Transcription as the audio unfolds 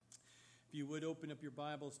If you would open up your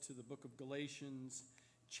Bibles to the book of Galatians,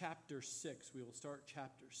 chapter 6. We will start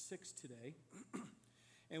chapter 6 today.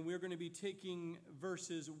 And we're going to be taking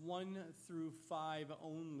verses 1 through 5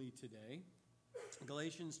 only today.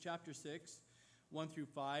 Galatians chapter 6, 1 through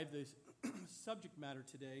 5. The subject matter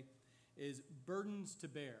today is burdens to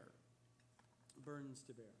bear. Burdens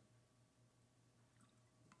to bear.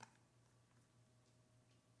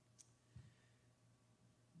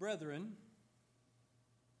 Brethren,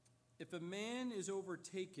 if a man is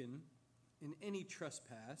overtaken in any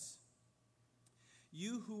trespass,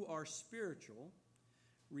 you who are spiritual,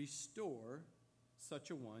 restore such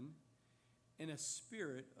a one in a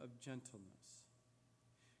spirit of gentleness,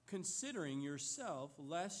 considering yourself,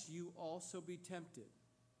 lest you also be tempted.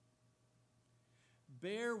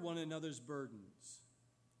 Bear one another's burdens,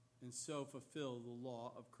 and so fulfill the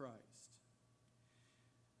law of Christ.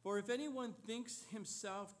 For if anyone thinks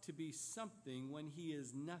himself to be something when he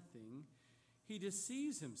is nothing, he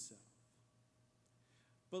deceives himself.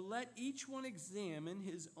 But let each one examine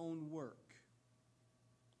his own work,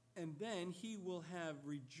 and then he will have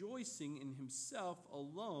rejoicing in himself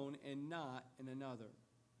alone and not in another.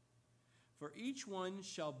 For each one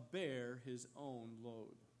shall bear his own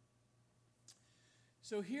load.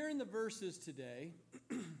 So here in the verses today,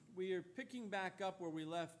 we are picking back up where we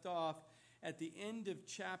left off at the end of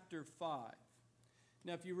chapter 5.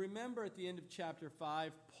 Now, if you remember at the end of chapter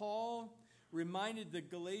 5, Paul reminded the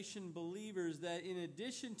Galatian believers that in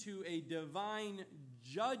addition to a divine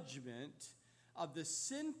judgment of the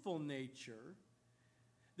sinful nature,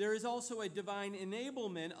 there is also a divine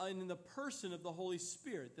enablement in the person of the Holy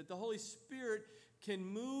Spirit, that the Holy Spirit can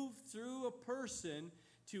move through a person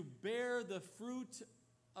to bear the fruit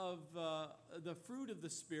of the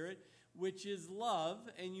Spirit, which is love,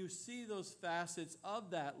 and you see those facets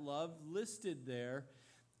of that love listed there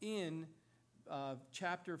in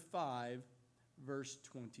chapter 5, verse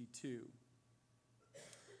 22.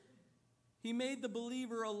 He made the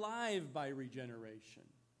believer alive by regeneration.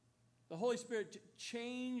 The Holy Spirit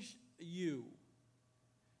changed you,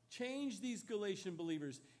 changed these Galatian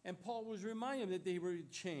believers, and Paul was reminding them that they were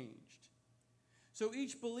changed. So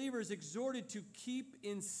each believer is exhorted to keep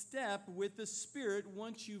in step with the Spirit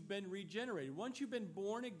once you've been regenerated. Once you've been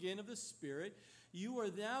born again of the Spirit, you are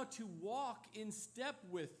now to walk in step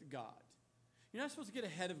with God. You're not supposed to get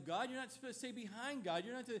ahead of God. You're not supposed to stay behind God.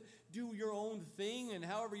 You're not to do your own thing and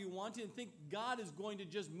however you want to and think God is going to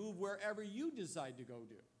just move wherever you decide to go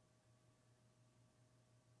do.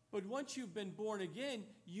 But once you've been born again,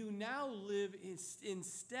 you now live in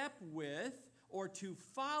step with, or to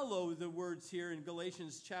follow, the words here in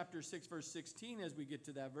Galatians chapter 6, verse 16, as we get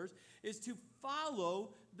to that verse, is to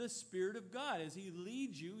follow the Spirit of God. As He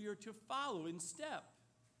leads you, you're to follow in step.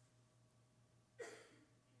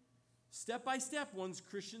 Step by step, one's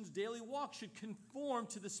Christian's daily walk should conform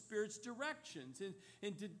to the Spirit's directions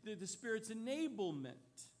and to the Spirit's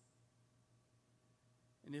enablement.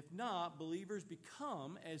 And if not, believers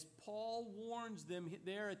become, as Paul warns them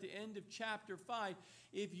there at the end of chapter 5,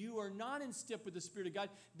 if you are not in step with the Spirit of God,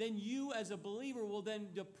 then you as a believer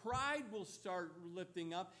the pride will start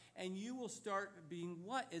lifting up, and you will start being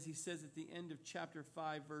what? As he says at the end of chapter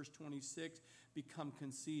 5, verse 26, become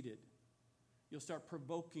conceited. You'll start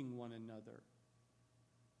provoking one another.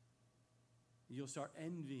 You'll start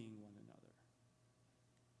envying one another.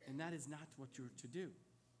 And that is not what you're to do.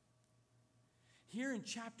 Here in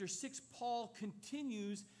chapter 6, Paul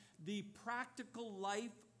continues the practical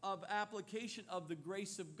life of application of the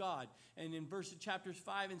grace of God. And in chapters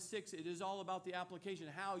 5 and 6, it is all about the application,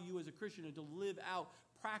 how you as a Christian are to live out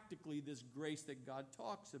practically this grace that God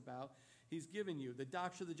talks about. He's given you the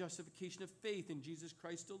doctrine of the justification of faith in Jesus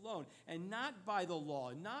Christ alone, and not by the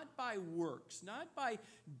law, not by works, not by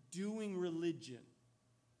doing religion,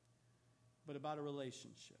 but about a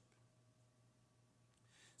relationship.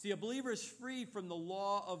 See, a believer is free from the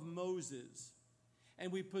law of Moses,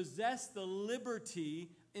 and we possess the liberty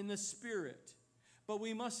in the Spirit. But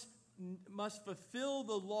we must fulfill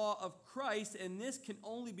the law of Christ, and this can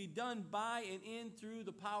only be done by and in through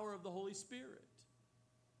the power of the Holy Spirit.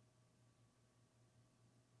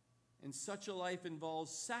 And such a life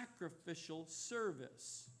involves sacrificial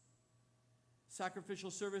service. Sacrificial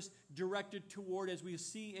service directed toward, as we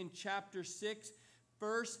see in chapter 6,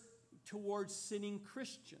 first, towards sinning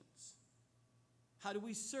Christians. How do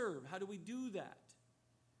we serve? How do we do that?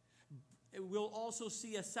 We'll also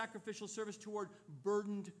see a sacrificial service toward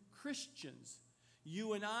burdened Christians.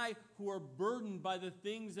 You and I who are burdened by the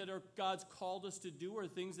things that God's called us to do or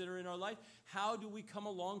things that are in our life, how do we come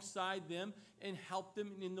alongside them and help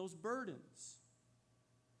them in those burdens?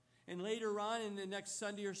 And later on in the next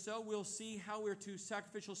Sunday or so, we'll see how we're to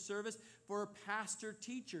sacrificial service for pastor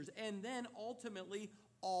teachers, and then ultimately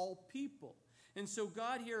all people. And so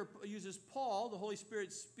God here uses Paul, the Holy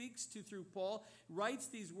Spirit speaks to through Paul, writes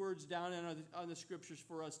these words down on the scriptures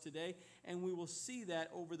for us today, and we will see that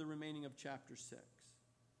over the remaining of chapter 6.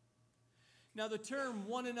 Now the term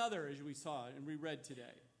one another, as we saw and we read today,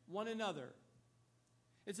 one another.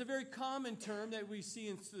 It's a very common term that we see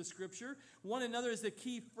in the scripture. One another is the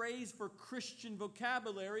key phrase for Christian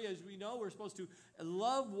vocabulary. As we know, we're supposed to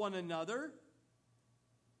love one another.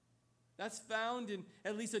 That's found in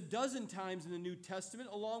at least a dozen times in the New Testament,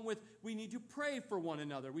 along with we need to pray for one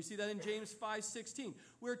another. We see that in James 5:16.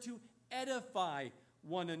 We're to edify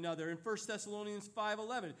one another in 1 Thessalonians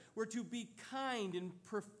 5:11. We're to be kind and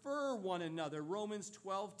prefer one another, Romans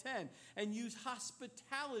 12:10, and use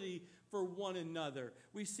hospitality for one another.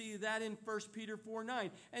 We see that in 1 Peter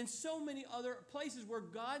 4:9, and so many other places where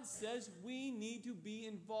God says we need to be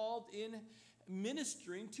involved in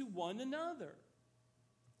ministering to one another.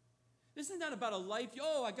 This is not about a life,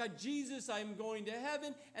 I got Jesus, I'm going to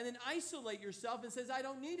heaven, and then isolate yourself and says, I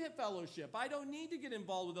don't need fellowship. I don't need to get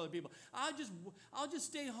involved with other people. I'll just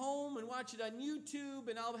stay home and watch it on YouTube,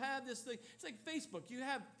 and I'll have this thing. It's like Facebook. You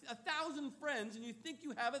have 1,000 friends, and you think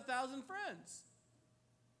you have 1,000 friends.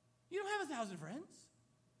 You don't have 1,000 friends.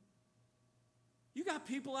 You got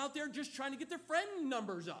people out there just trying to get their friend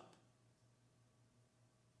numbers up.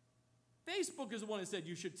 Facebook is the one that said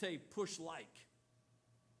you should say push like.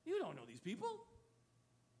 You don't know these people.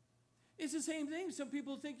 It's the same thing. Some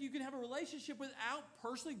people think you can have a relationship without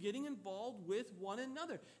personally getting involved with one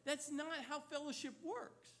another. That's not how fellowship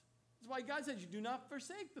works. That's why God says you do not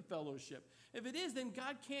forsake the fellowship. If it is, then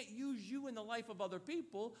God can't use you in the life of other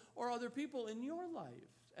people or other people in your life,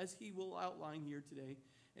 as he will outline here today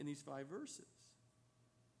in these 5 verses.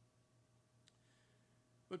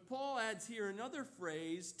 But Paul adds here another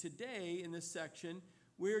phrase today in this section.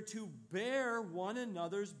 We're to bear one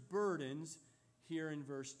another's burdens here in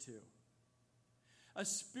verse 2. A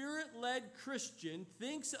Spirit-led Christian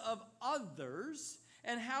thinks of others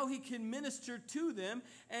and how he can minister to them.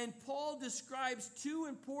 And Paul describes 2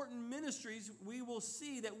 important ministries we will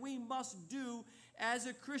see that we must do as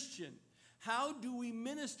a Christian. How do we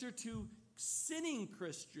minister to sinning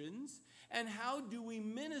Christians? And how do we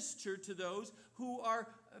minister to those who are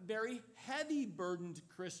very heavy burdened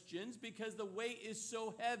Christians because the weight is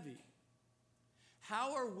so heavy?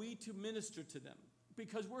 How are we to minister to them?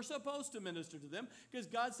 Because we're supposed to minister to them, because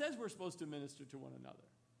God says we're supposed to minister to one another.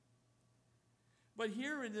 But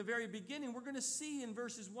here in the very beginning, we're going to see in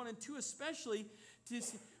verses 1 and 2 especially,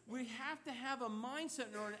 we have to have a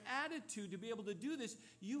mindset or an attitude to be able to do this.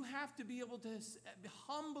 You have to be able to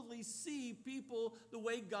humbly see people the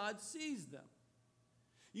way God sees them.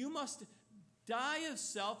 You must die of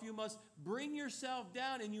self. You must bring yourself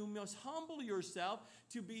down, and you must humble yourself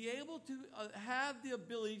to be able to have the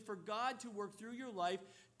ability for God to work through your life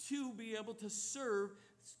to be able to serve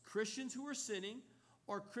Christians who are sinning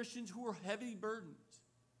or Christians who are heavy burdened.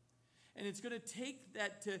 And it's going to take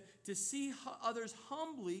that to see others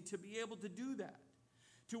humbly to be able to do that.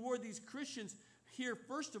 Toward these Christians here,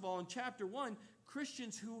 first of all, in chapter 1,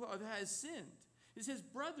 Christians who have sinned. It says,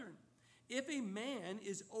 brethren, if a man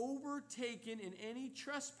is overtaken in any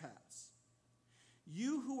trespass,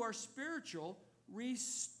 you who are spiritual,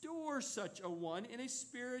 restore such a one in a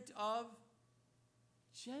spirit of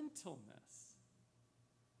gentleness,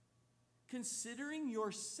 considering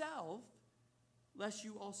yourself, lest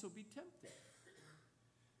you also be tempted.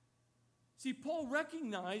 See, Paul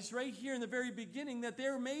recognized right here in the very beginning that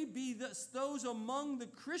there may be those among the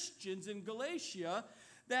Christians in Galatia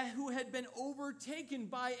who had been overtaken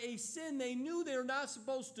by a sin they knew they were not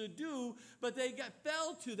supposed to do, but they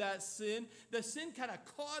fell to that sin. The sin kind of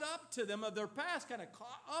caught up to them of their past, kind of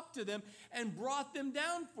caught up to them and brought them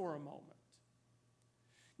down for a moment.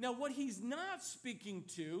 Now, what he's not speaking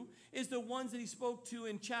to is the ones that he spoke to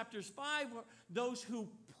in chapters 5, those who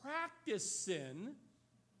practice sin.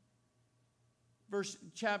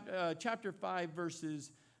 Chapter 5,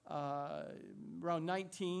 verses around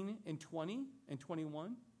 19 and 20 and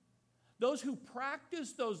 21. Those who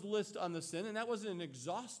practice those lists on the sin, and that wasn't an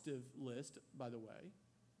exhaustive list, by the way.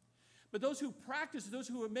 But those who practice, those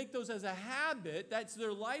who make those as a habit, that's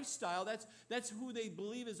their lifestyle, that's who they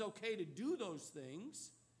believe is okay to do those things.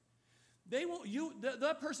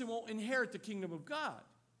 That person won't inherit the kingdom of God.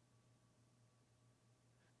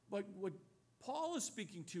 But what Paul is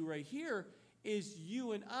speaking to right here is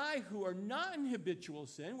you and I who are not in habitual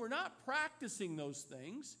sin. We're not practicing those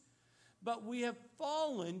things, but we have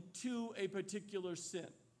fallen to a particular sin.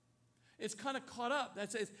 It's kind of caught up.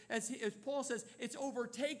 That's as Paul says, it's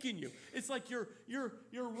overtaken you. It's like you're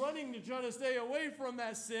running to try to stay away from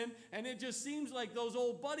that sin, and it just seems like those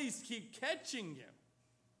old buddies keep catching you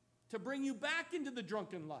to bring you back into the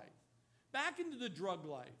drunken life, back into the drug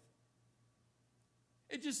life.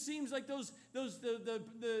 It just seems like the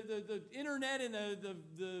internet and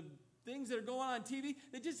the things that are going on TV,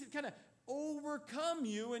 they just kind of overcome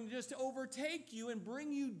you and just overtake you and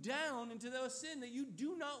bring you down into the sin that you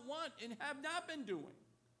do not want and have not been doing.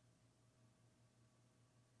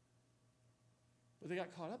 But they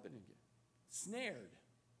got caught up in it again. Snared.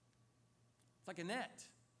 It's like a net.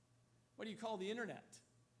 What do you call the internet?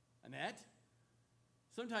 A net?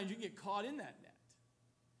 Sometimes you can get caught in that net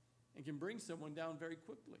and can bring someone down very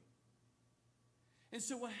quickly. And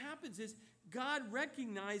so what happens is God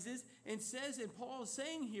recognizes and says, and Paul is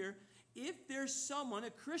saying here, if there's someone, a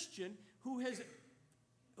Christian, who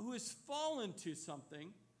has fallen to something,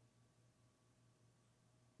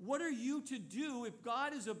 what are you to do if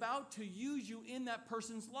God is about to use you in that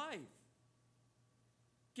person's life?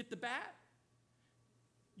 Get the bat?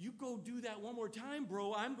 You go do that one more time,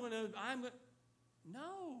 bro.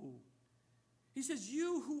 No. He says,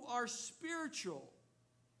 you who are spiritual,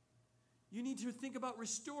 you need to think about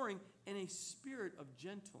restoring in a spirit of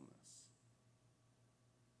gentleness.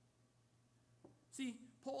 See,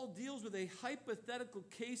 Paul deals with a hypothetical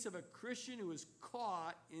case of a Christian who is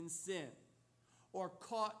caught in sin or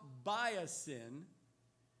caught by a sin.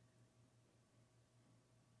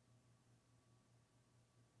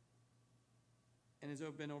 And has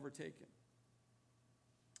been overtaken.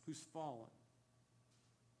 Who's fallen.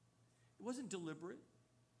 It wasn't deliberate.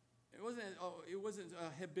 It wasn't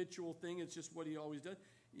a habitual thing. It's just what he always does.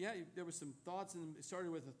 Yeah, there was some thoughts, and it started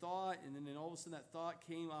with a thought, and then all of a sudden that thought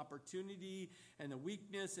came opportunity and the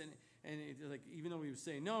weakness, and it, like, even though he was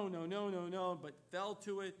saying no, but fell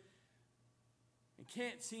to it and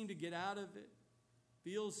can't seem to get out of it.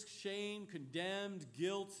 Feels shame, condemned,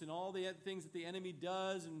 guilt, and all the other things that the enemy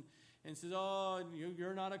does, and says, oh,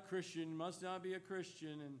 you're not a Christian, must not be a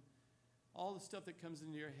Christian, and all the stuff that comes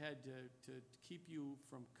into your head to keep you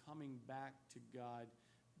from coming back to God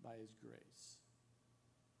by his grace.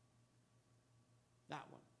 That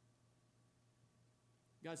one.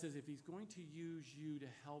 God says if he's going to use you to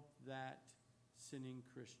help that sinning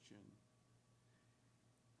Christian,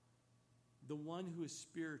 the one who is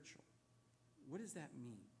spiritual, what does that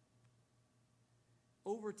mean?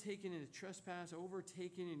 Overtaken in a trespass,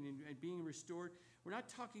 overtaken and being restored. We're not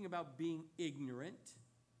talking about being ignorant.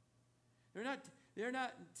 They're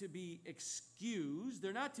not to be excused.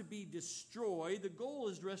 They're not to be destroyed. The goal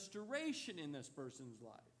is restoration in this person's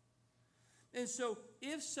life. And so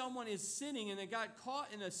if someone is sinning and they got caught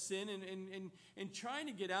in a sin and trying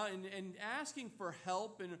to get out and asking for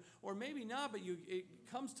help, or maybe not, but it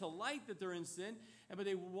comes to light that they're in sin, but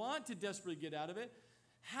they want to desperately get out of it,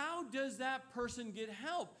 how does that person get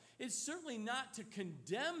help? It's certainly not to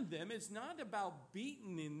condemn them. It's not about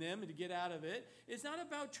beating them to get out of it. It's not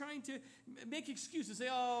about trying to make excuses, say,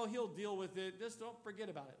 oh, he'll deal with it. Just don't forget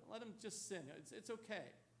about it. Let him just sin. It's okay.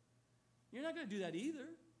 You're not going to do that either.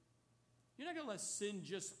 You're not going to let sin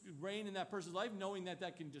just reign in that person's life knowing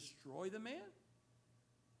that can destroy the man.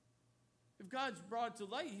 If God's brought it to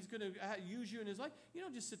light, he's going to use you in his life. You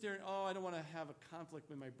don't just sit there and, oh, I don't want to have a conflict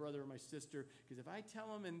with my brother or my sister, because if I tell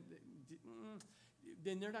them,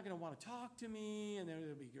 then they're not going to want to talk to me, and they'll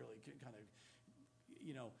be really kind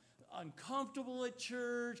of, uncomfortable at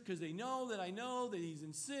church because they know that I know that he's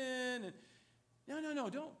in sin. And no,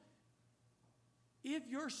 don't. If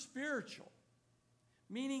you're spiritual,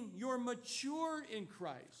 meaning you're mature in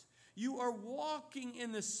Christ, you are walking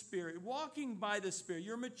in the Spirit, walking by the Spirit.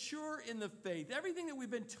 You're mature in the faith. Everything that we've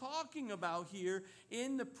been talking about here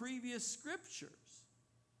in the previous scriptures.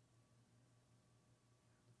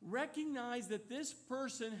 Recognize that this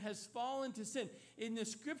person has fallen to sin. In the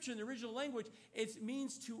scripture, in the original language, it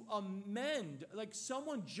means to amend. Like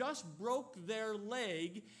someone just broke their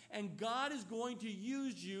leg, and God is going to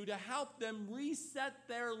use you to help them reset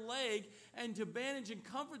their leg and to bandage and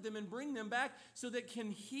comfort them and bring them back so that can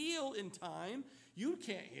heal in time. You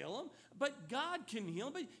can't heal them, but God can heal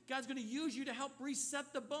them. But God's going to use you to help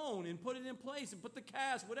reset the bone and put it in place and put the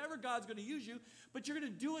cast, whatever God's going to use you. But you're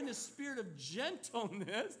going to do it in the spirit of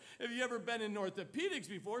gentleness. Have you ever been in orthopedics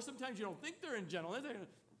before? Sometimes you don't think they're in gentleness. They're going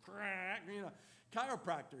to crack,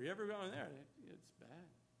 chiropractor. You ever gone there? It's bad.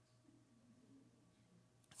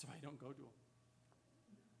 That's why I don't go to them.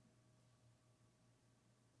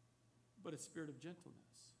 But a spirit of gentleness.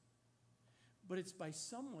 But it's by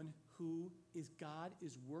someone who God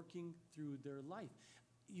is working through their life.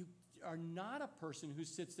 You are not a person who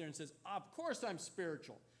sits there and says, of course I'm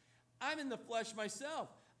spiritual. I'm in the flesh myself.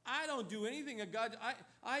 I don't do anything that God,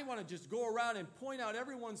 I want to just go around and point out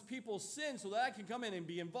people's sins so that I can come in and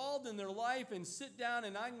be involved in their life and sit down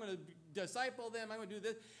and I'm going to disciple them. I'm going to do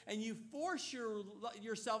this. And you force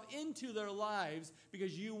yourself into their lives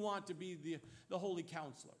because you want to be the holy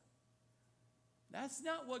counselor. That's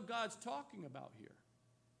not what God's talking about here.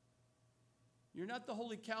 You're not the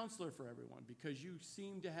holy counselor for everyone because you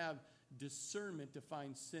seem to have discernment to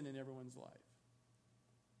find sin in everyone's life.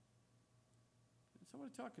 That's not what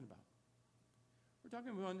we're talking about. We're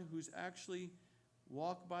talking about one who's actually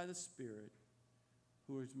walked by the Spirit,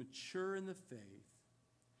 who is mature in the faith,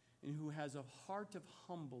 and who has a heart of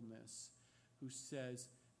humbleness, who says,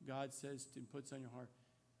 God says and puts on your heart,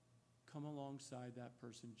 come alongside that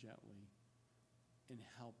person gently and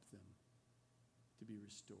help them to be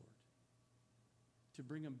restored. To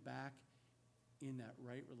bring them back in that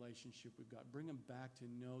right relationship with God. Bring them back to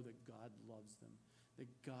know that God loves them, that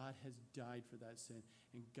God has died for that sin,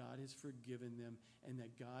 and God has forgiven them, and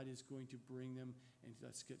that God is going to bring them, and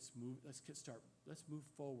let's move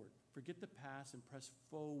forward. Forget the past and press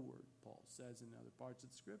forward, Paul says in other parts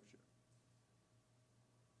of the Scripture.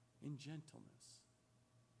 In gentleness,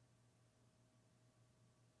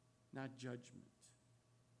 not judgment.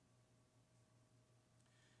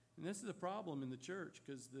 And this is a problem in the church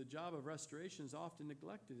because the job of restoration is often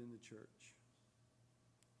neglected in the church.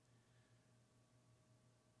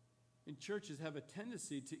 And churches have a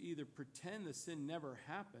tendency to either pretend the sin never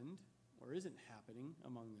happened or isn't happening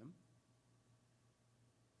among them,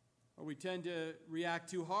 or we tend to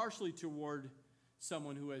react too harshly toward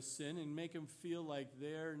someone who has sinned and make them feel like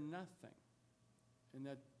they're nothing and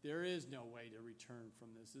that there is no way to return from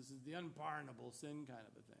this. This is the unpardonable sin kind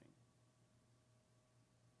of a thing.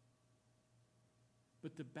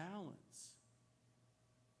 But the balance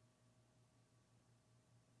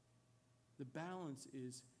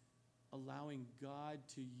is allowing God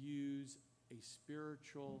to use a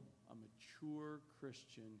spiritual, a mature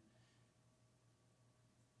Christian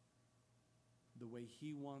the way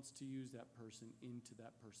he wants to use that person into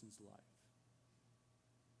that person's life.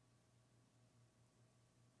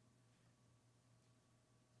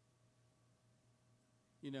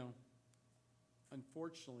 You know,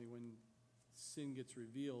 unfortunately, when sin gets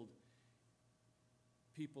revealed,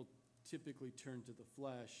 people typically turn to the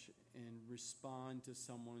flesh and respond to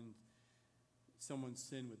someone's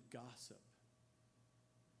sin with gossip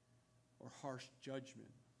or harsh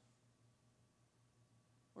judgment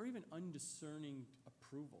or even undiscerning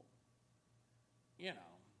approval. You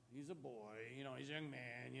know, he's a boy, he's a young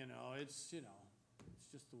man, it's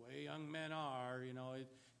just the way young men are,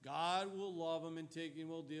 God will love him and take him,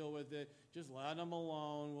 we'll deal with it. Just let him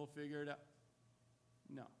alone, we'll figure it out.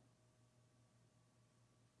 No.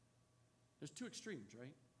 There's two extremes,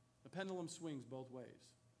 right? The pendulum swings both ways.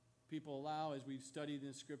 People allow, as we've studied in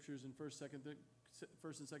the Scriptures in 1st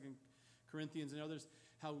and 2nd Corinthians and others,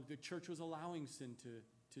 how the church was allowing sin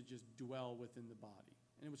to just dwell within the body.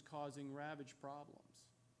 And it was causing ravaged problems.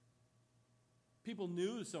 People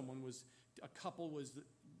knew a couple was,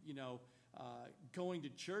 going to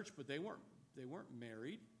church, but they weren't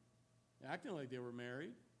married, acting like they were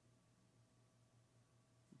married.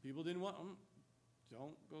 People didn't want them.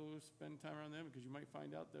 Don't go spend time around them because you might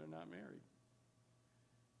find out they're not married.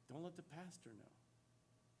 Don't let the pastor know.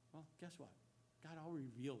 Well, guess what? God always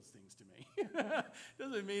reveals things to me.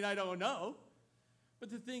 Doesn't mean I don't know. But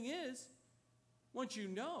the thing is, once you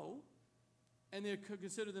know, and they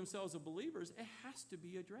consider themselves as believers, it has to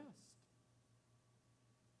be addressed.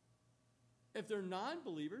 If they're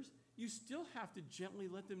non-believers, you still have to gently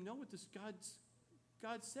let them know what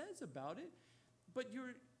God says about it. But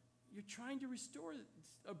you're trying to restore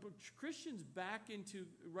Christians back into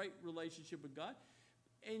right relationship with God.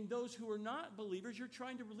 And those who are not believers, you're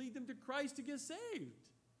trying to lead them to Christ to get saved.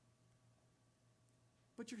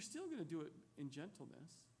 But you're still going to do it in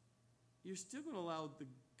gentleness. You're still going to allow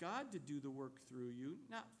God to do the work through you,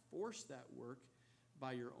 not force that work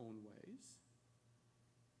by your own ways.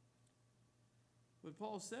 But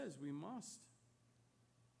Paul says we must.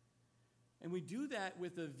 And we do that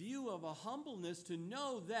with a view of a humbleness to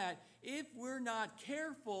know that if we're not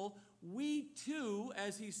careful, we too,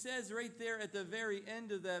 as he says right there at the very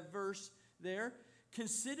end of that verse there,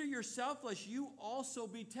 consider yourself lest you also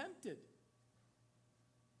be tempted.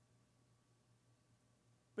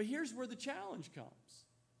 But here's where the challenge comes.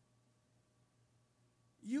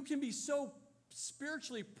 You can be so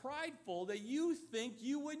spiritually prideful that you think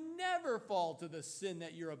you would never fall to the sin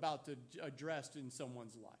that you're about to address in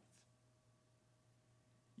someone's life.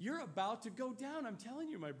 You're about to go down. I'm telling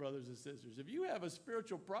you, my brothers and sisters, if you have a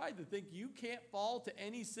spiritual pride to think you can't fall to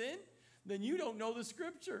any sin, then you don't know the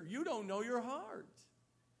Scripture. You don't know your heart.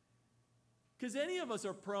 Because any of us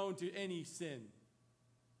are prone to any sin.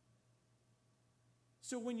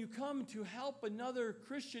 So when you come to help another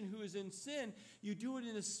Christian who is in sin, you do it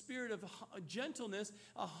in a spirit of gentleness,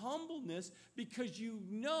 a humbleness, because you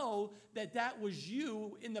know that that was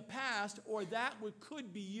you in the past, or that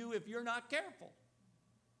could be you if you're not careful.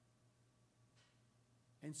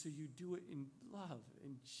 And so you do it in love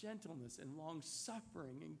and gentleness and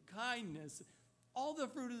long-suffering and kindness, all the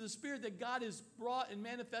fruit of the Spirit that God has brought and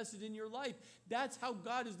manifested in your life. That's how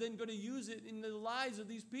God is then going to use it in the lives of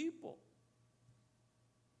these people.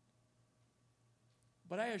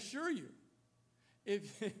 But I assure you,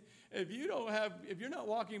 if you're not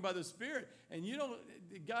walking by the Spirit, and you're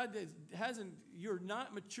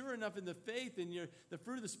not mature enough in the faith, and the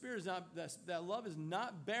fruit of the Spirit is not, that love is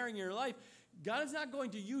not bearing in your life, God is not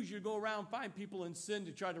going to use you to go around and find people in sin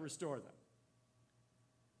to try to restore them.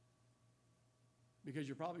 Because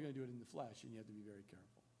you're probably going to do it in the flesh, and you have to be very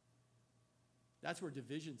careful. That's where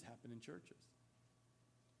divisions happen in churches.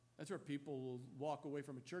 That's where people will walk away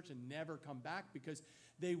from a church and never come back because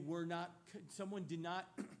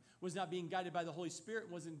was not being guided by the Holy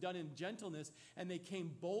Spirit, wasn't done in gentleness, and they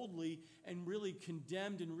came boldly and really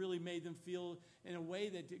condemned and really made them feel in a way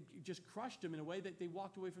that just crushed them, in a way that they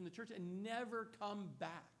walked away from the church and never come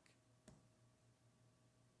back.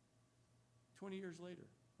 20 years later,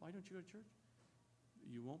 why don't you go to church?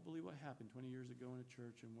 You won't believe what happened 20 years ago in a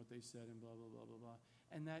church and what they said and blah, blah, blah, blah, blah.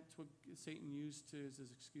 And that's what Satan used as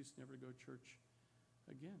his excuse never to go to church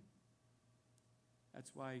again.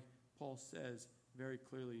 That's why Paul says very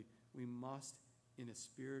clearly, we must in a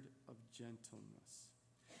spirit of gentleness.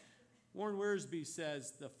 Warren Wiersbe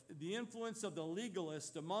says, the influence of the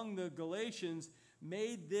legalist among the Galatians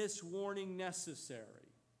made this warning necessary.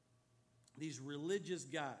 These religious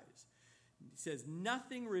guys. He says,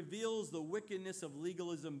 nothing reveals the wickedness of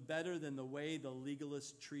legalism better than the way the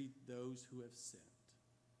legalists treat those who have sinned.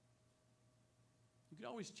 You can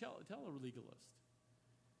always tell a legalist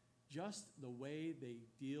just the way they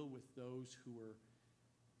deal with those who are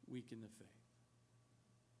weak in the faith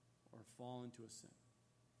or fall into a sin.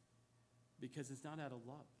 Because it's not out of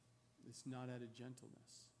love. It's not out of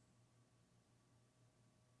gentleness.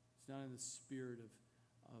 It's not in the spirit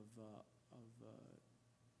of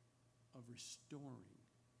restoring.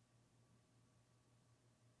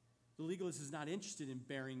 The legalist is not interested in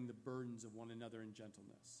bearing the burdens of one another in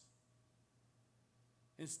gentleness.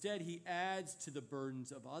 Instead, he adds to the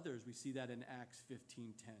burdens of others. We see that in Acts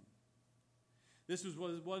 15:10. This was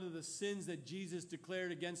one of the sins that Jesus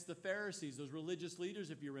declared against the Pharisees, those religious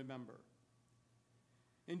leaders, if you remember.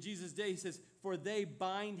 In Jesus' day, he says, for they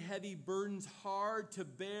bind heavy burdens hard to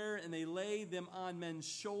bear, and they lay them on men's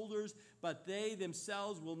shoulders, but they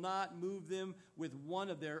themselves will not move them with one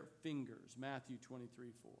of their fingers. Matthew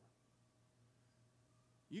 23:4.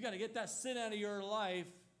 You got to get that sin out of your life,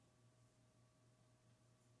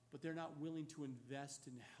 but they're not willing to invest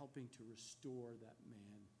in helping to restore that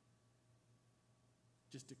man.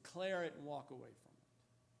 Just declare it and walk away from it.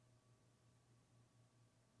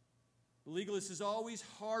 The legalist is always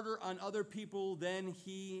harder on other people than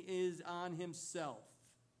he is on himself.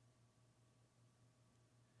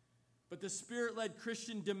 But the Spirit-led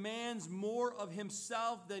Christian demands more of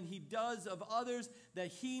himself than he does of others, that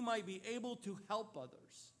he might be able to help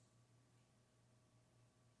others.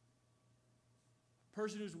 A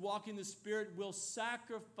person who's walking the Spirit will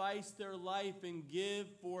sacrifice their life and give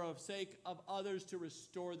for the sake of others to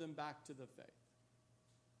restore them back to the faith.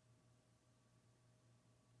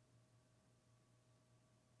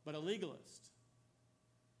 But a legalist,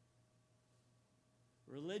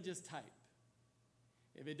 religious type,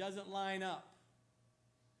 if it doesn't line up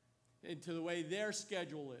into the way their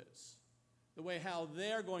schedule is, the way how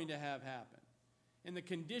they're going to have happen, in the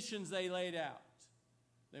conditions they laid out,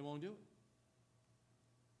 they won't do it.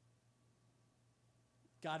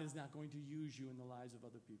 God is not going to use you in the lives of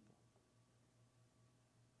other people.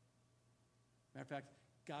 Matter of fact,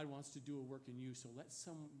 God wants to do a work in you, so let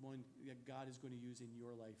someone that God is going to use in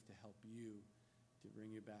your life to help you to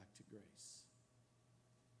bring you back to grace.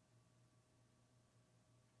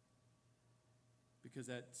 Because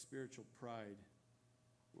that spiritual pride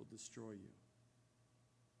will destroy you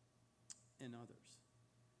and others.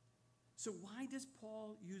 So why does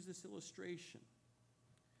Paul use this illustration?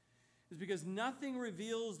 It's because nothing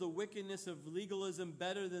reveals the wickedness of legalism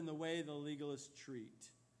better than the way the legalists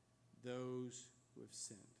treat those who have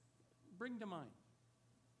sinned. Bring to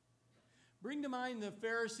mind the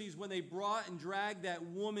Pharisees when they brought and dragged that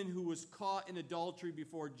woman who was caught in adultery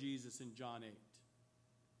before Jesus in John 8.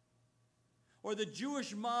 Or the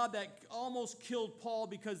Jewish mob that almost killed Paul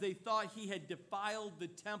because they thought he had defiled the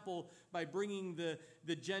temple by bringing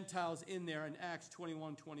the Gentiles in there in Acts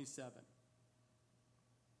 21:27.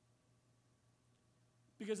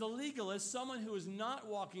 Because a legalist, someone who is not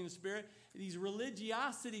walking in the Spirit, these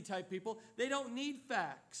religiosity type people, they don't need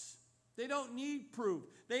facts. They don't need proof.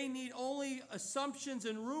 They need only assumptions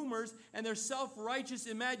and rumors, and their self-righteous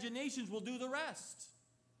imaginations will do the rest.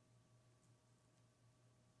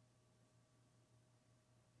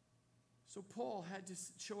 So Paul had to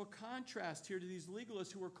show a contrast here to these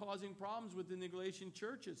legalists who were causing problems within the Galatian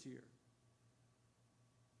churches here.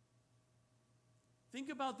 Think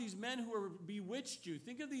about these men who have bewitched you.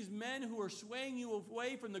 Think of these men who are swaying you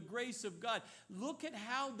away from the grace of God. Look at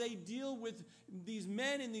how they deal with these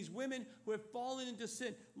men and these women who have fallen into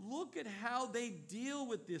sin. Look at how they deal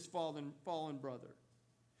with this fallen brother.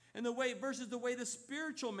 And the way versus the way the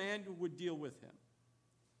spiritual man would deal with him.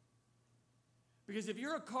 Because if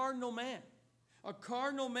you're a cardinal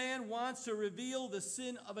man wants to reveal the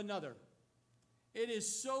sin of another. It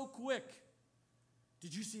is so quick.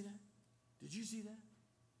 Did you see that? Did you see that?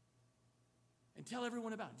 And tell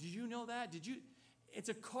everyone about it. Did you know that? It's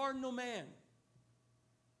a cardinal man.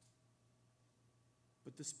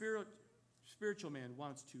 But the spiritual man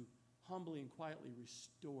wants to humbly and quietly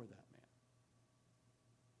restore that man.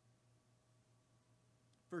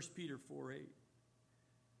 1 Peter 4:8.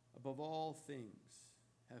 Above all things,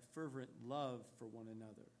 have fervent love for one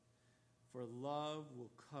another, for love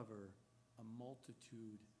will cover a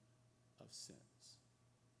multitude of sins.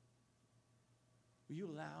 Will you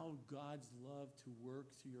allow God's love to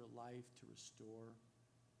work through your life to restore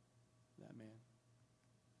that man?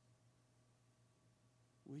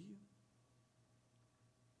 Will you?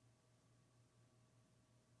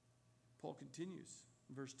 Paul continues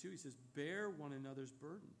in verse 2. He says, bear one another's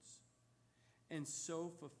burdens and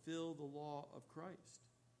so fulfill the law of Christ.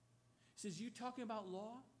 He says, you talking about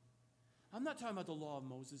law? I'm not talking about the law of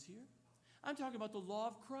Moses here. I'm talking about the law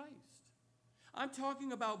of Christ. I'm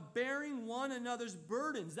talking about bearing one another's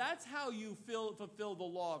burdens. That's how you fulfill the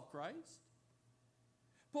law of Christ.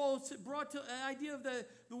 Paul brought to an idea of the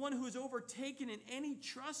one who is overtaken in any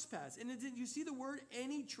trespass. And did you see the word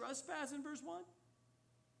any trespass in verse 1?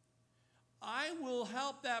 I will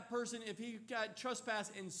help that person if he got trespass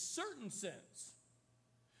in certain sins.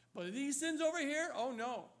 But these sins over here, oh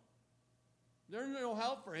no. There's no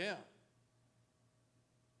help for him.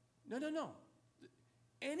 No.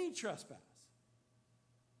 Any trespass.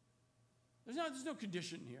 There's no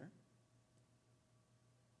condition here.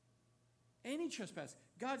 Any trespass.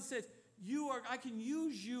 God says, I can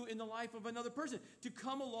use you in the life of another person to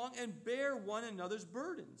come along and bear one another's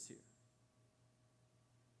burdens here.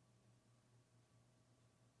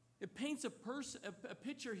 It paints a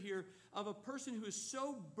picture here of a person who is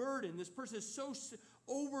so burdened. This person is so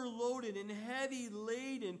overloaded and heavy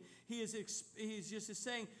laden. He's just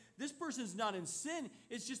saying, this person is not in sin.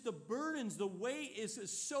 It's just the burdens, the weight is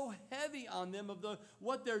so heavy on them of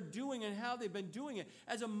what they're doing and how they've been doing it.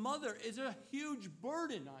 As a mother, it's a huge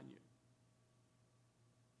burden on you.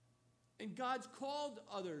 And God's called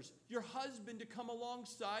others, your husband, to come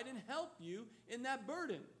alongside and help you in that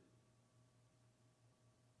burden.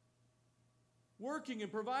 Working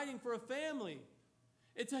and providing for a family.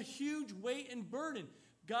 It's a huge weight and burden.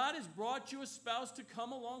 God has brought you a spouse to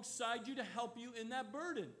come alongside you to help you in that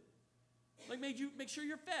burden. Like make sure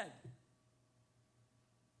you're fed.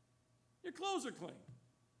 Your clothes are clean.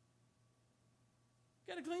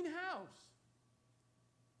 You got a clean house.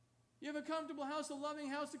 You have a comfortable house, a loving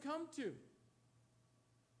house to come to.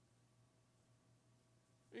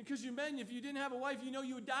 Because you men, if you didn't have a wife, you know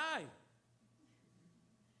you would die.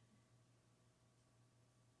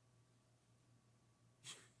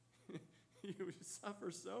 You would suffer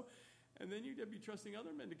so, and then you'd be trusting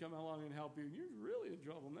other men to come along and help you, and you're really in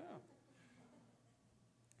trouble now.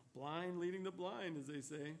 Blind leading the blind, as they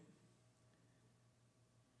say.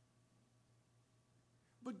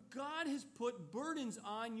 But God has put burdens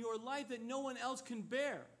on your life that no one else can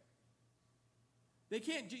bear. You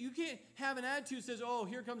can't have an attitude that says, oh,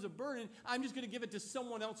 here comes a burden, I'm just going to give it to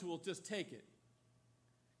someone else who will just take it.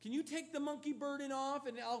 Can you take the monkey burden off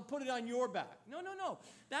and I'll put it on your back? No.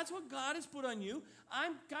 That's what God has put on you.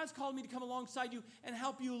 God's called me to come alongside you and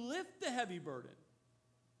help you lift the heavy burden.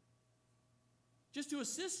 Just to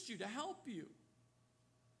assist you, to help you.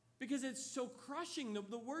 Because it's so crushing.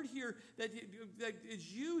 The word here that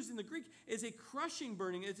is used in the Greek is a crushing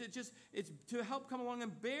burden. It's to help come along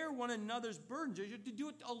and bear one another's burdens. To do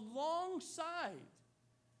it alongside.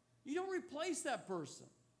 You don't replace that person.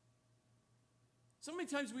 So many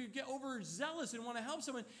times we get overzealous and want to help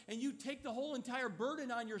someone, and you take the whole entire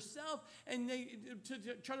burden on yourself and to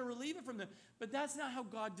try to relieve it from them. But that's not how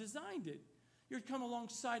God designed it. You're to come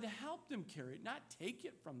alongside to help them carry it, not take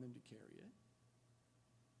it from them to carry it.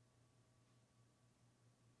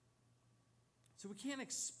 So we can't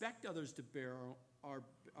expect others to bear our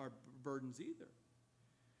burdens either.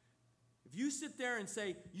 If you sit there and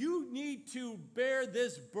say, you need to bear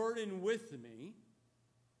this burden with me,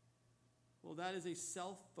 well, that is a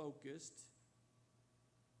self-focused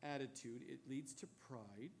attitude. It leads to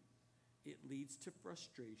pride. It leads to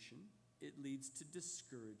frustration. It leads to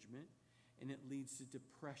discouragement. And it leads to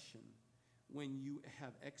depression when you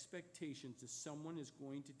have expectations that someone is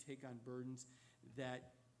going to take on burdens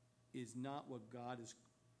that is not what God has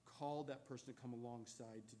called that person to come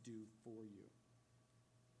alongside to do for you.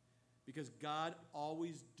 Because God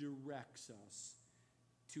always directs us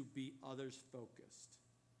to be others-focused,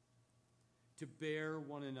 to bear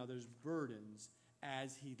one another's burdens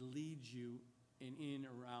as he leads you in,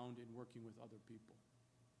 around, and working with other people.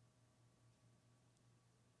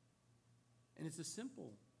 And it's a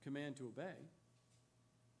simple command to obey.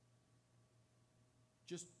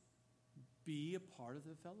 Just be a part of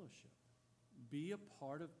the fellowship. Be a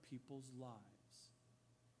part of people's lives.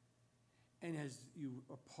 And as you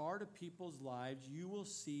are part of people's lives, you will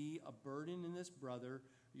see a burden in this brother,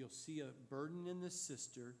 you'll see a burden in this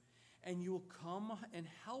sister, and you will come and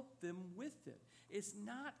help them with it. It's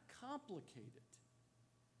not complicated.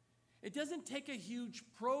 It doesn't take a huge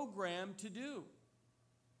program to do.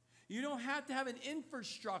 You don't have to have an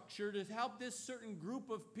infrastructure to help this certain group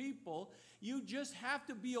of people. You just have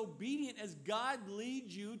to be obedient as God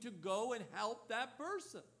leads you to go and help that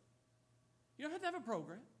person. You don't have to have a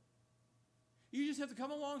program. You just have to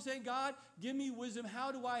come along saying, God, give me wisdom.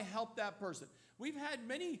 How do I help that person? We've had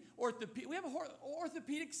many we have an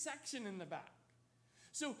orthopedic section in the back.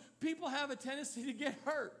 So people have a tendency to get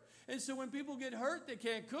hurt. And so when people get hurt, they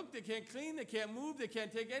can't cook, they can't clean, they can't move, they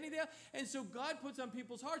can't take anything else. And so God puts on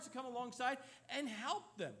people's hearts to come alongside and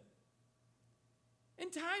help them.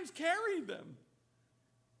 In times, carry them.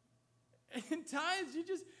 In times,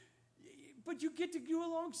 but you get to go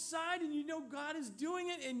alongside and you know God is doing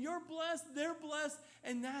it and you're blessed, they're blessed,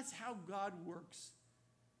 and that's how God works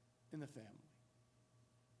in the family.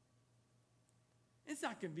 It's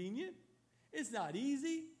not convenient. It's not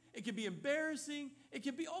easy. It can be embarrassing. It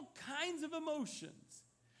can be all kinds of emotions.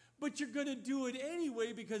 But you're going to do it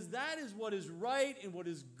anyway because that is what is right and what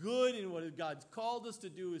is good and what God's called us to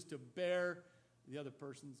do is to bear the other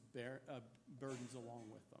person's burdens along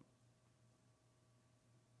with them.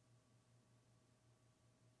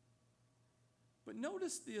 But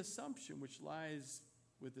notice the assumption which lies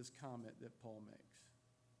with this comment that Paul makes.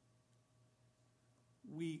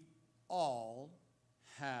 We all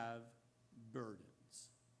have burdens.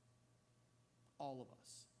 All of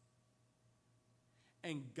us.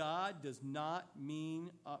 And God does not mean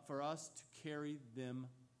for us to carry them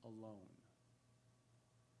alone.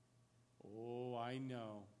 Oh, I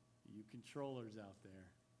know. You controllers out there.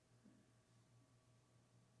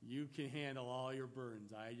 You can handle all your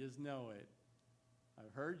burdens. I just know it.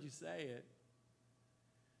 I've heard you say it.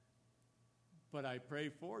 But I pray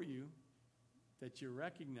for you that you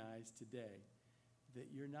recognize today that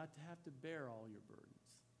you're not to have to bear all your burdens.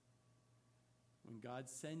 When God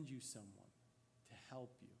sends you someone to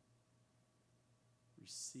help you,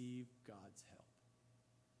 receive God's help.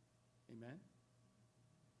 Amen?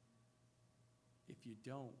 If you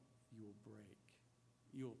don't, you will break.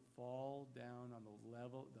 You will fall down on the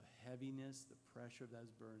level, the heaviness, the pressure of those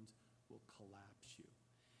burdens will collapse you.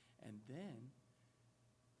 And then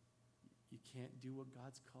you can't do what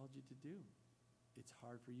God's called you to do. It's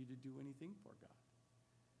hard for you to do anything for God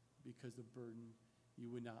because the burden you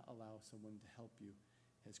would not allow someone to help you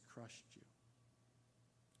has crushed you.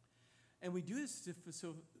 And we do this to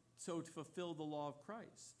fulfill the law of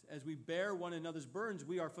Christ. As we bear one another's burdens,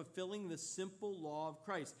 we are fulfilling the simple law of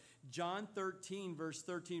Christ. John 13, verse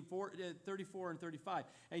 34 and 35.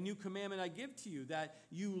 A new commandment I give to you, that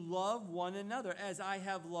you love one another as I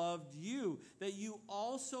have loved you, that you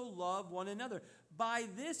also love one another. By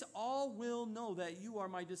this all will know that you are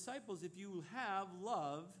my disciples if you have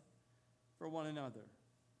love for one another.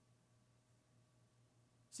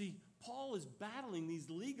 See, Paul is battling these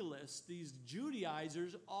legalists, these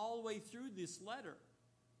Judaizers, all the way through this letter.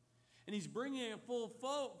 And he's bringing it full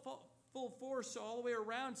full force all the way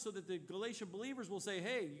around so that the Galatian believers will say,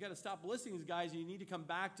 hey, you got to stop listening to these guys and you need to come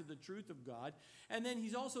back to the truth of God. And then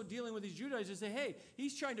he's also dealing with these Judaizers and say, hey,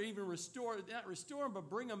 he's trying to even not restore them, but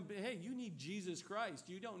bring them, hey, you need Jesus Christ.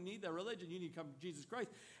 You don't need that religion. You need to come to Jesus Christ.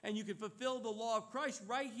 And you can fulfill the law of Christ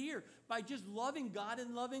right here by just loving God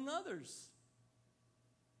and loving others.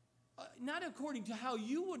 Not according to how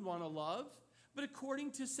you would want to love, but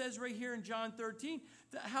according to, says right here in John 13,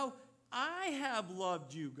 how I have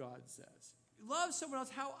loved you, God says. Love someone else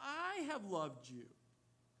how I have loved you.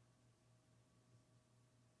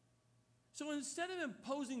 So instead of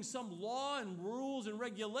imposing some law and rules and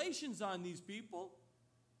regulations on these people,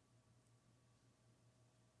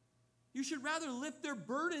 you should rather lift their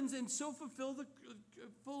burdens and so fulfill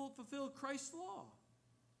Christ's law.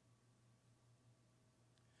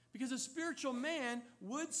 Because a spiritual man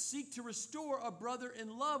would seek to restore a brother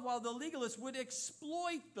in love, while the legalist would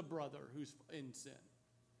exploit the brother who's in sin.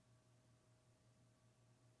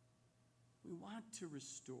 We want to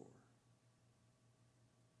restore.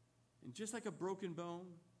 And just like a broken bone,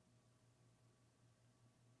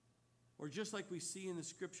 or just like we see in the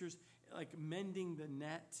scriptures, like mending the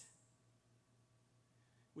net,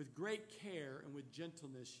 with great care and with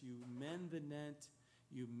gentleness, you mend the net,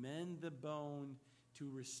 you mend the bone, to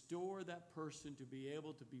restore that person to be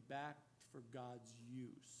able to be back for God's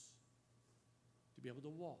use, to be able to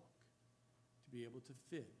walk, to be able to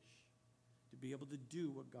fish, to be able to do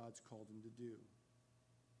what God's called him to do.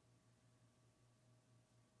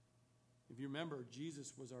 If you remember,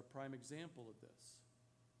 Jesus was our prime example of this.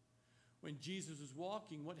 When Jesus was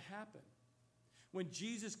walking, what happened? When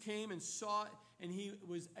Jesus came and saw, and he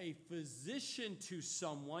was a physician to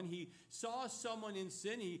someone, he saw someone in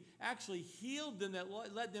sin, he actually healed them, that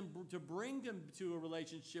led them to bring them to a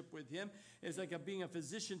relationship with him, as like being a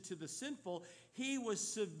physician to the sinful. He was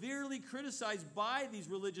severely criticized by these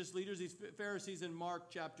religious leaders, these Pharisees, in Mark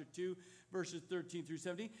chapter 2, verses 13 through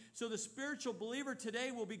 17. So the spiritual believer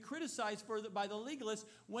today will be criticized by the legalists.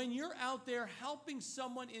 When you're out there helping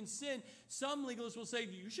someone in sin, some legalists will say,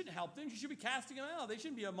 you shouldn't help them. You should be casting them out. They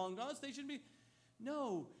shouldn't be among us. They shouldn't be.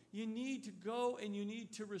 No, you need to go and you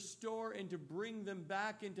need to restore and to bring them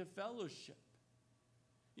back into fellowship.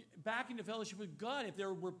 Back into fellowship with God. If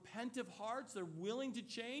they're repentant hearts, they're willing to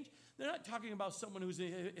change. They're not talking about someone who's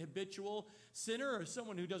a habitual sinner or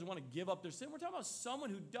someone who doesn't want to give up their sin. We're talking about someone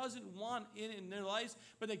who doesn't want it in their lives,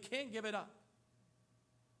 but they can't give it up.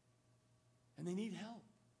 And they need help.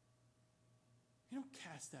 You don't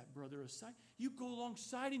cast that brother aside. You go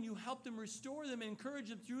alongside and you help them, restore them, and encourage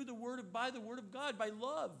them through by the word of God, by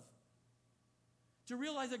love. To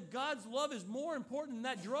realize that God's love is more important than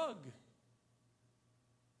that drug.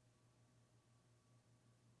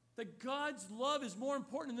 That God's love is more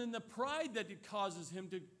important than the pride that it causes him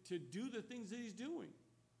to do the things that he's doing.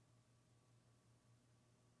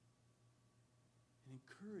 And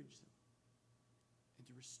encourage them and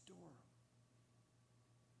to restore them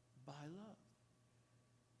by love.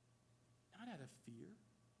 Not out of fear.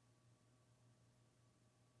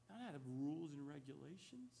 Not out of rules and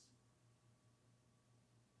regulations.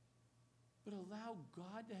 But allow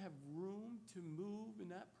God to have room to move in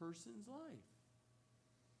that person's life.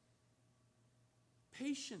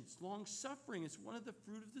 Patience, long-suffering is one of the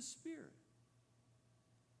fruit of the Spirit.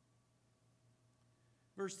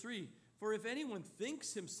 Verse 3, for if anyone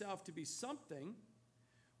thinks himself to be something,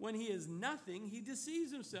 when he is nothing, he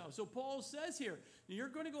deceives himself. So Paul says here, you're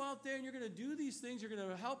going to go out there and you're going to do these things. You're going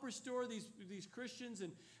to help restore these Christians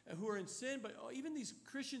and who are in sin, but even these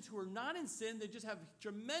Christians who are not in sin, they just have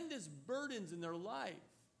tremendous burdens in their life.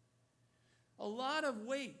 A lot of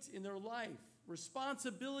weight in their life.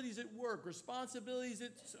 Responsibilities at work, responsibilities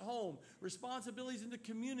at home, responsibilities in the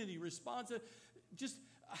community, just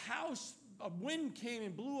a house, a wind came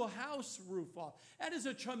and blew a house roof off. That is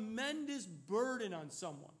a tremendous burden on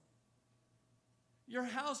someone. Your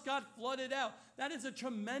house got flooded out. That is a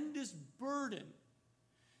tremendous burden.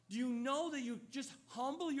 Do you know that you just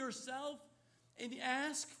humble yourself and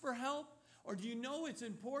ask for help? Or do you know it's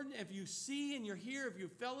important if you see and you're here, if you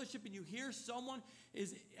fellowship and you hear someone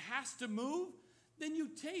has to move, then you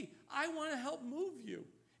take, I want to help move you.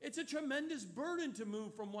 It's a tremendous burden to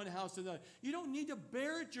move from one house to another. You don't need to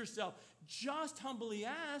bear it yourself. Just humbly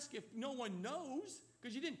ask if no one knows,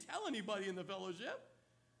 because you didn't tell anybody in the fellowship.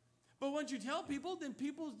 But once you tell people,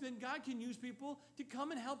 then God can use people to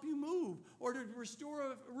come and help you move, or to restore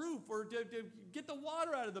a roof, or to get the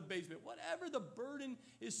water out of the basement. Whatever the burden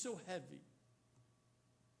is so heavy.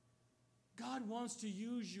 God wants to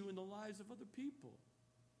use you in the lives of other people.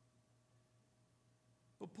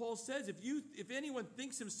 But Paul says, if anyone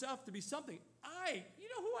thinks himself to be something, you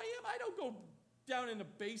know who I am? I don't go down in the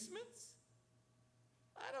basements.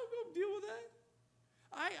 I don't go deal with that.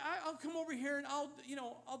 I'll come over here and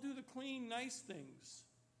I'll do the clean, nice things.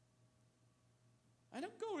 I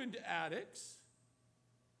don't go into attics.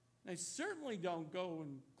 I certainly don't go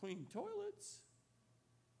and clean toilets.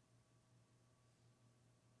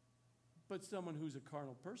 But someone who's a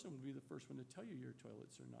carnal person would be the first one to tell you your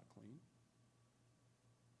toilets are not clean.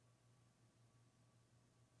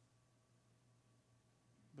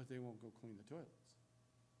 But they won't go clean the toilets.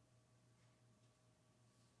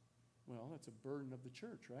 Well, that's a burden of the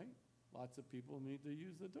church, right? Lots of people need to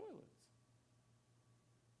use the toilets.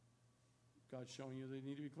 God's showing you they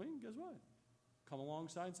need to be clean. Guess what? Come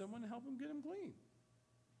alongside someone and help them get them clean.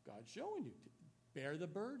 God's showing you. Bear the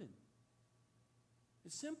burden.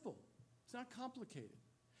 It's simple. It's not complicated.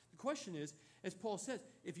 The question is, as Paul says,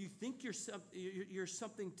 if you think you're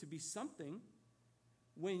something to be something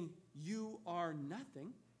when you are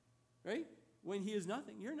nothing, right? When he is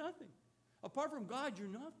nothing, you're nothing. Apart from God, you're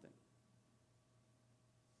nothing.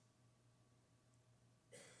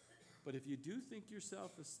 But if you do think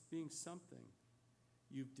yourself as being something,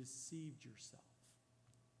 you've deceived yourself.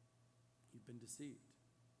 You've been deceived.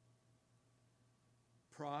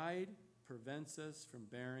 Pride prevents us from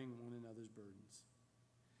bearing one another's burdens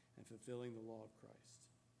and fulfilling the law of Christ.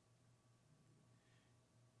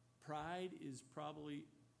 Pride is probably,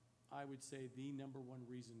 I would say, the number one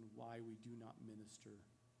reason why we do not minister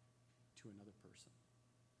to another person.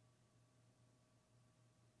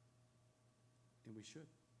 And we should.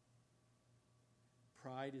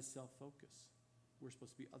 Pride is self-focused. We're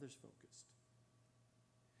supposed to be others-focused.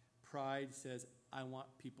 Pride says, I want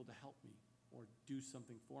people to help me or do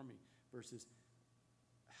something for me versus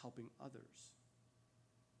helping others.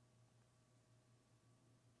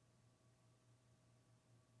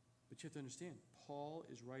 But you have to understand, Paul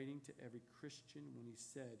is writing to every Christian when he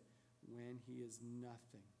said, when he is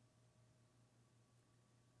nothing.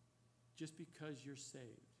 Just because you're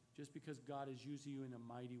saved, just because God is using you in a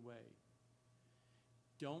mighty way,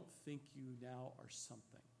 don't think you now are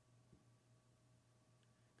something.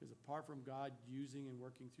 Because apart from God using and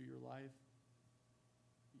working through your life,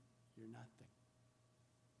 you're nothing.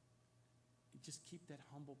 You just keep that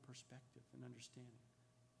humble perspective and understanding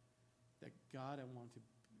that God, I want to be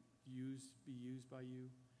used by you.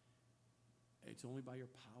 It's only by your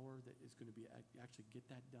power that is going to be actually get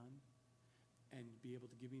that done and be able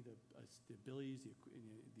to give me the abilities,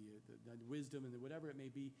 the wisdom, and whatever it may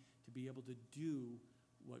be to be able to do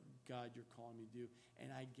what God you're calling me to do.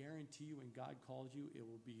 And I guarantee you, when God calls you, it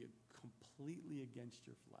will be completely against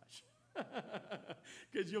your flesh.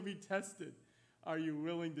 Because you'll be tested. Are you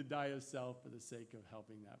willing to die of self for the sake of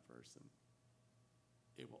helping that person?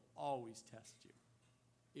 It will always test you.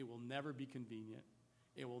 It will never be convenient.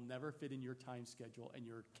 It will never fit in your time schedule and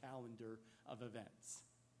your calendar of events.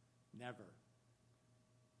 Never.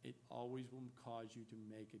 It always will cause you to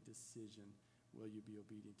make a decision. Will you be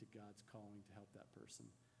obedient to God's calling to help that person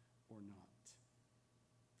or not?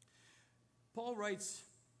 Paul writes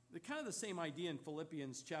the same idea in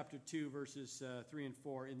Philippians chapter 2, verses 3 and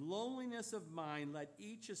 4. In loneliness of mind, let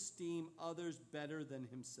each esteem others better than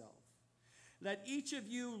himself. Let each of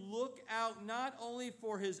you look out not only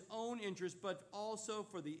for his own interests, but also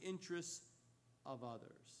for the interests of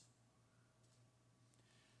others.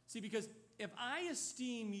 See, because if I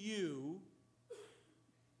esteem you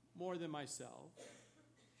more than myself,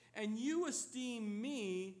 and you esteem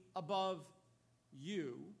me above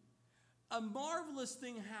you, a marvelous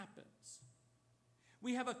thing happens.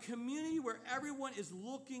 We have a community where everyone is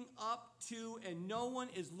looking up to and no one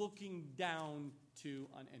is looking down to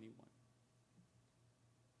on anyone.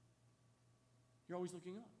 You're always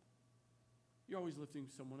looking up. You're always lifting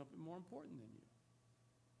someone up more important than you.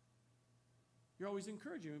 You're always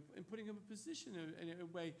encouraging and putting them in a position in a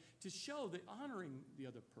way to show the honoring the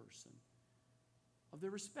other person of their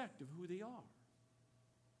respect of who they are.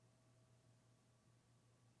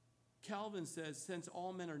 Calvin says, since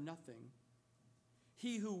all men are nothing,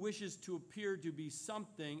 he who wishes to appear to be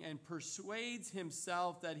something and persuades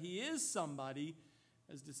himself that he is somebody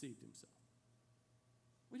has deceived himself.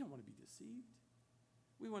 We don't want to be deceived.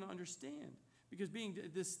 We want to understand. Because being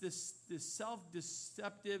this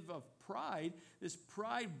self-deceptive of pride, this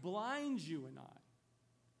pride blinds you and I.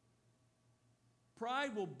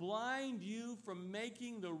 Pride will blind you from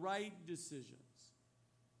making the right decisions.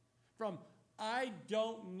 From, I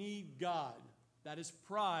don't need God. That is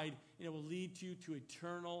pride, and it will lead you to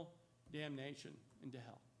eternal damnation into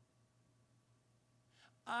hell.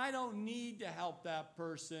 I don't need to help that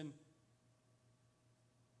person.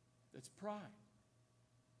 That's pride.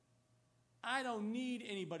 I don't need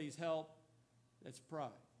anybody's help. That's pride.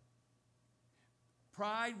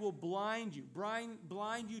 Pride will blind you.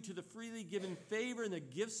 Blind you to the freely given favor and the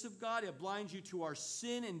gifts of God. It blinds you to our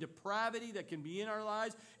sin and depravity that can be in our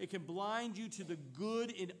lives. It can blind you to the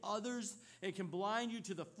good in others. It can blind you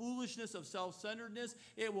to the foolishness of self-centeredness.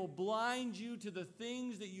 It will blind you to the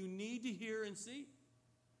things that you need to hear and see.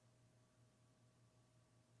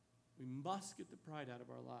 We must get the pride out of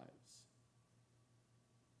our lives.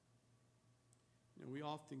 We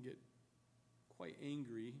often get quite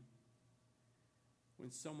angry when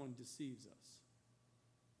someone deceives us.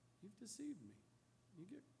 You've deceived me. You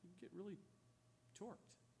get really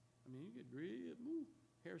torqued. I mean, you get really,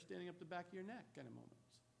 hair standing up the back of your neck kind of moments.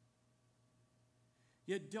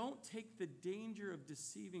 Yet don't take the danger of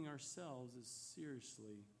deceiving ourselves as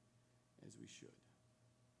seriously as we should.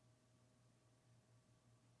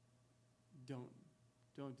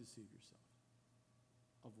 Don't deceive yourself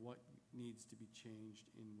of what needs to be changed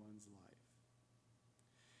in one's life.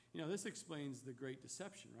 This explains the great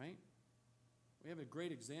deception, right? We have a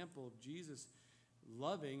great example of Jesus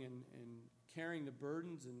loving and carrying the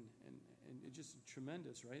burdens, and it's just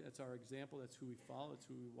tremendous, right? That's our example. That's who we follow. That's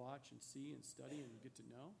who we watch and see and study and get to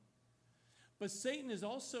know. But Satan is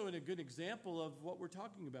also a good example of what we're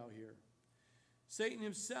talking about here. Satan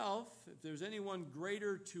himself, if there's anyone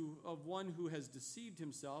greater of one who has deceived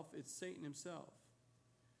himself, it's Satan himself.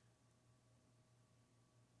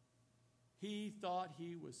 He thought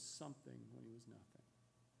he was something when he was nothing.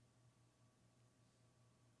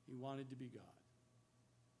 He wanted to be God.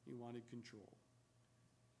 He wanted control.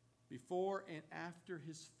 Before and after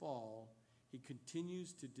his fall, he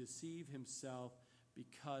continues to deceive himself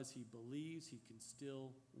because he believes he can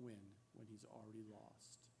still win when he's already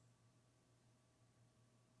lost.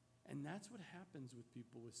 And that's what happens with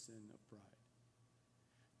people with sin of pride.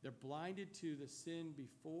 They're blinded to the sin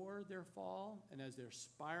before their fall, and as they're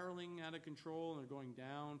spiraling out of control and they're going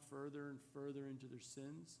down further and further into their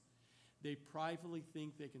sins, they pridefully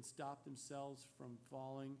think they can stop themselves from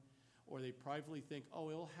falling, or they pridefully think, oh,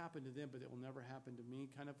 it'll happen to them, but it will never happen to me,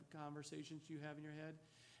 kind of conversations you have in your head.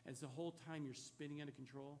 And it's the whole time you're spinning out of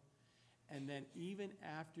control. And then even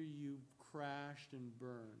after you've crashed and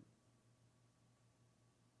burned,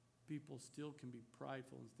 people still can be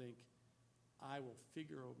prideful and think, I will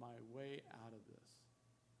figure my way out of this.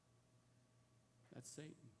 That's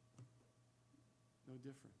Satan. No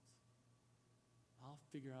difference. I'll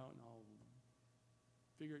figure out and I'll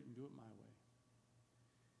figure it and do it my way.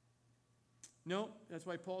 No, that's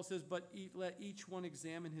why Paul says, but let each one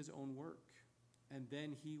examine his own work, and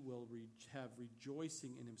then he will have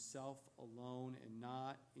rejoicing in himself alone and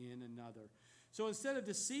not in another. So instead of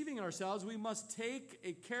deceiving ourselves, we must take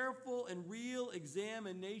a careful and real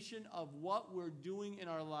examination of what we're doing in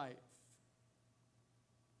our life.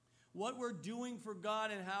 What we're doing for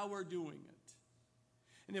God and how we're doing it.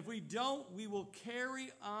 And if we don't, we will carry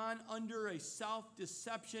on under a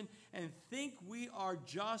self-deception and think we are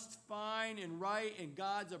just fine and right and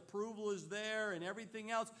God's approval is there and everything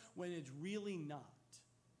else when it's really not.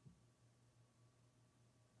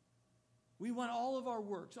 We want all of our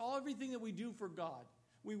works, everything that we do for God.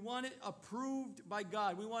 We want it approved by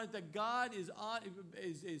God. We want it that God is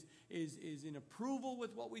in approval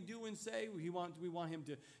with what we do and say. We want him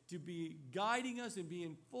to be guiding us and be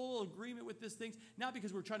in full agreement with these things. Not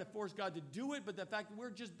because we're trying to force God to do it, but the fact that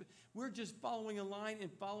we're just following a line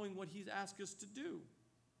and following what he's asked us to do.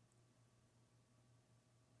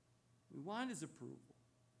 We want his approval,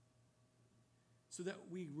 so that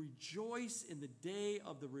we rejoice in the day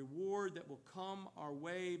of the reward that will come our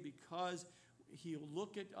way, because he'll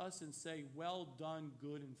look at us and say, well done,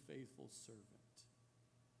 good and faithful servant.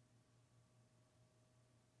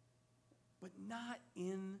 But not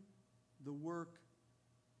in the work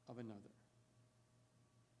of another.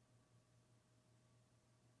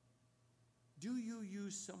 Do you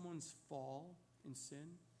use someone's fall in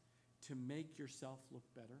sin to make yourself look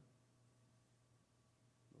better?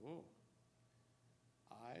 Oh,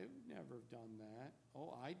 I've never done that.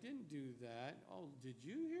 Oh, I didn't do that. Oh, did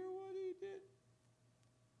you hear what he did?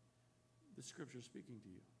 The scripture is speaking to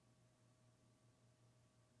you.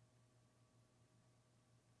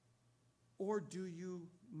 Or do you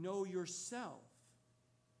know yourself?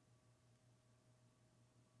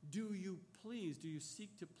 Do you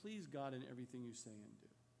seek to please God in everything you say and do?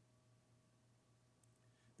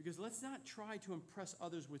 Because let's not try to impress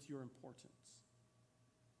others with your importance.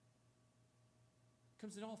 It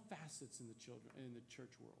comes in all facets in the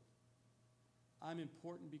church world. I'm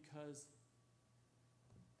important because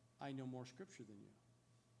I know more scripture than you.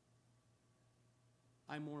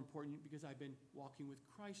 I'm more important because I've been walking with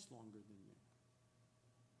Christ longer than you.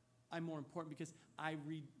 I'm more important because I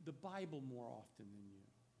read the Bible more often than you.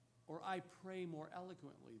 or I pray more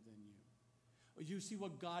eloquently than you. Or you see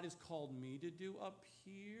what God has called me to do up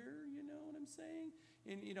here, you know what I'm saying?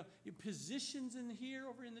 And, your positions in here,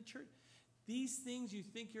 over in the church. These things you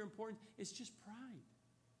think you're important, it's just pride.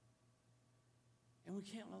 And we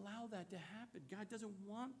can't allow that to happen. God doesn't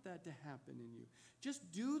want that to happen in you.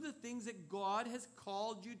 Just do the things that God has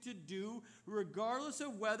called you to do, regardless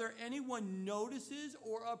of whether anyone notices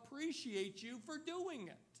or appreciates you for doing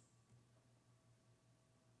it.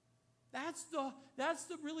 That's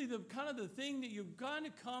really the kind of the thing that you've got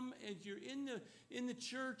to come as you're in the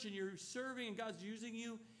church and you're serving and God's using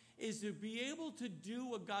you, is to be able to do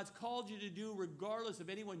what God's called you to do, regardless if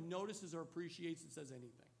anyone notices or appreciates and says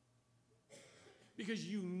anything. Because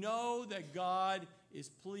you know that God is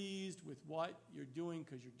pleased with what you're doing,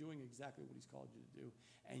 because you're doing exactly what He's called you to do,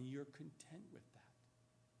 and you're content with that.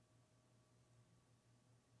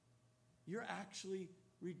 You're actually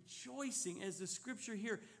rejoicing, as the scripture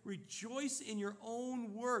here, rejoice in your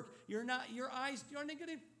own work. Your eyes aren't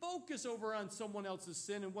going to focus over on someone else's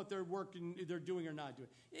sin and what they're doing or not doing.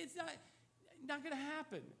 It's not going to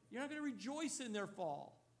happen. You're not going to rejoice in their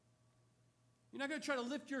fall. You're not going to try to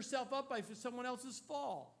lift yourself up by someone else's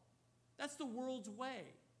fall. That's the world's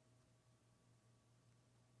way.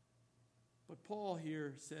 But Paul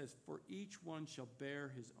here says, for each one shall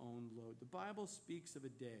bear his own load. The Bible speaks of a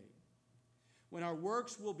day when our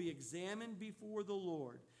works will be examined before the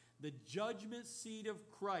Lord, the judgment seat of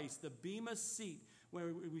Christ, the bema seat,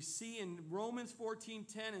 where we see in Romans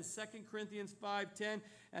 14:10 and 2 Corinthians 5:10,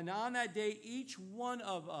 and on that day each one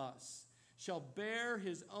of us shall bear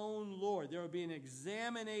his own Lord. There will be an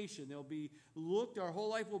examination. There will be looked, our whole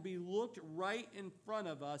life will be looked right in front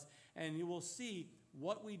of us, and you will see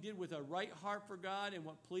what we did with a right heart for God and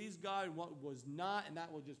what pleased God and what was not, and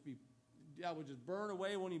that will just burn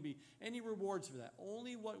away. Won't even be any rewards for that.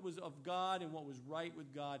 Only what was of God and what was right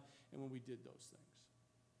with God and when we did those things.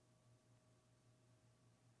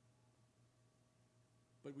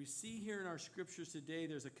 But we see here in our scriptures today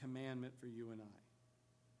there's a commandment for you and I.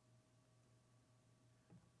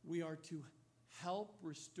 We are to help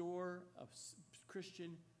restore a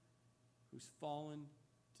Christian who's fallen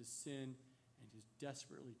to sin and who's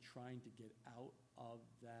desperately trying to get out of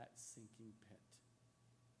that sinking pit.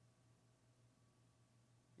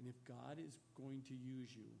 And if God is going to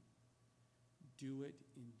use you, do it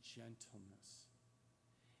in gentleness.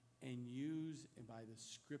 And use by the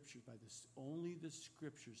scriptures, only the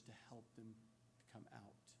scriptures to help them to come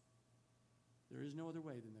out. There is no other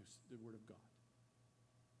way than the Word of God.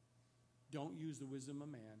 Don't use the wisdom of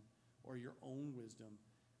man or your own wisdom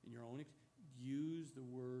and your own. Use the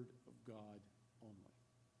Word of God only.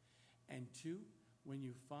 And two, when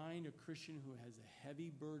you find a Christian who has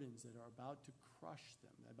heavy burdens that are about to crush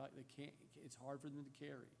them, it's hard for them to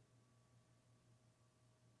carry.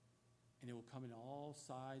 And it will come in all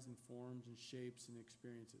sizes and forms and shapes and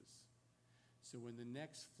experiences. So when the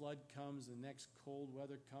next flood comes, the next cold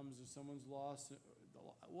weather comes, or someone's lost,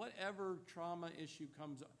 whatever trauma issue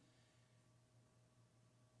comes up,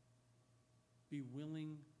 be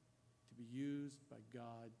willing to be used by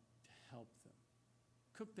God to help them.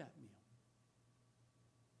 Cook that meal.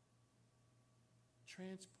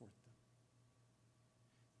 Transport them.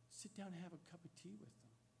 Sit down and have a cup of tea with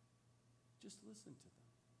them. Just listen to them.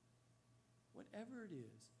 Whatever it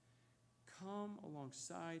is, come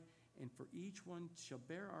alongside, and for each one shall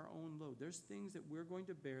bear our own load. There's things that we're going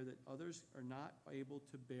to bear that others are not able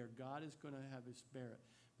to bear. God is going to have us bear it.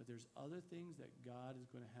 But there's other things that God is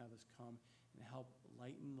going to have us come and help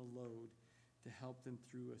lighten the load to help them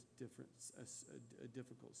through a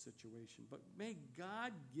difficult situation. But may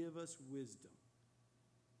God give us wisdom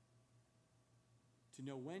to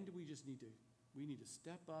know when do we need to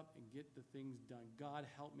step up and get the things done. God,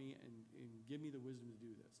 help me and give me the wisdom to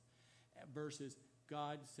do this. Versus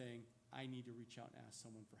God saying, I need to reach out and ask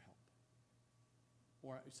someone for help.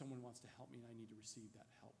 Or if someone wants to help me and I need to receive that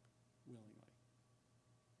help willingly.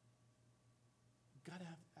 You've got to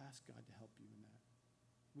ask God to help you in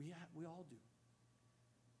that. We all do.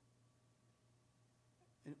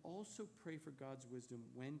 And also pray for God's wisdom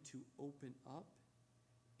when to open up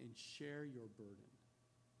and share your burden.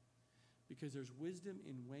 Because there's wisdom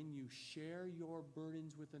in when you share your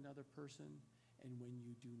burdens with another person and when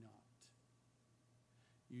you do not.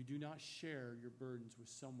 You do not share your burdens with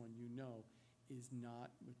someone you know is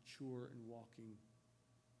not mature and walking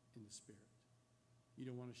in the Spirit. You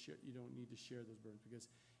don't want to share. You don't need to share those burdens because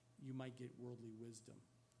you might get worldly wisdom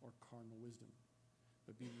or carnal wisdom.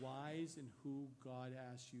 But be wise in who God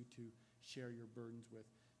asks you to share your burdens with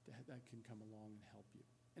that can come along and help you.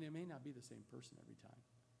 And it may not be the same person every time.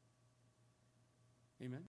 Amen?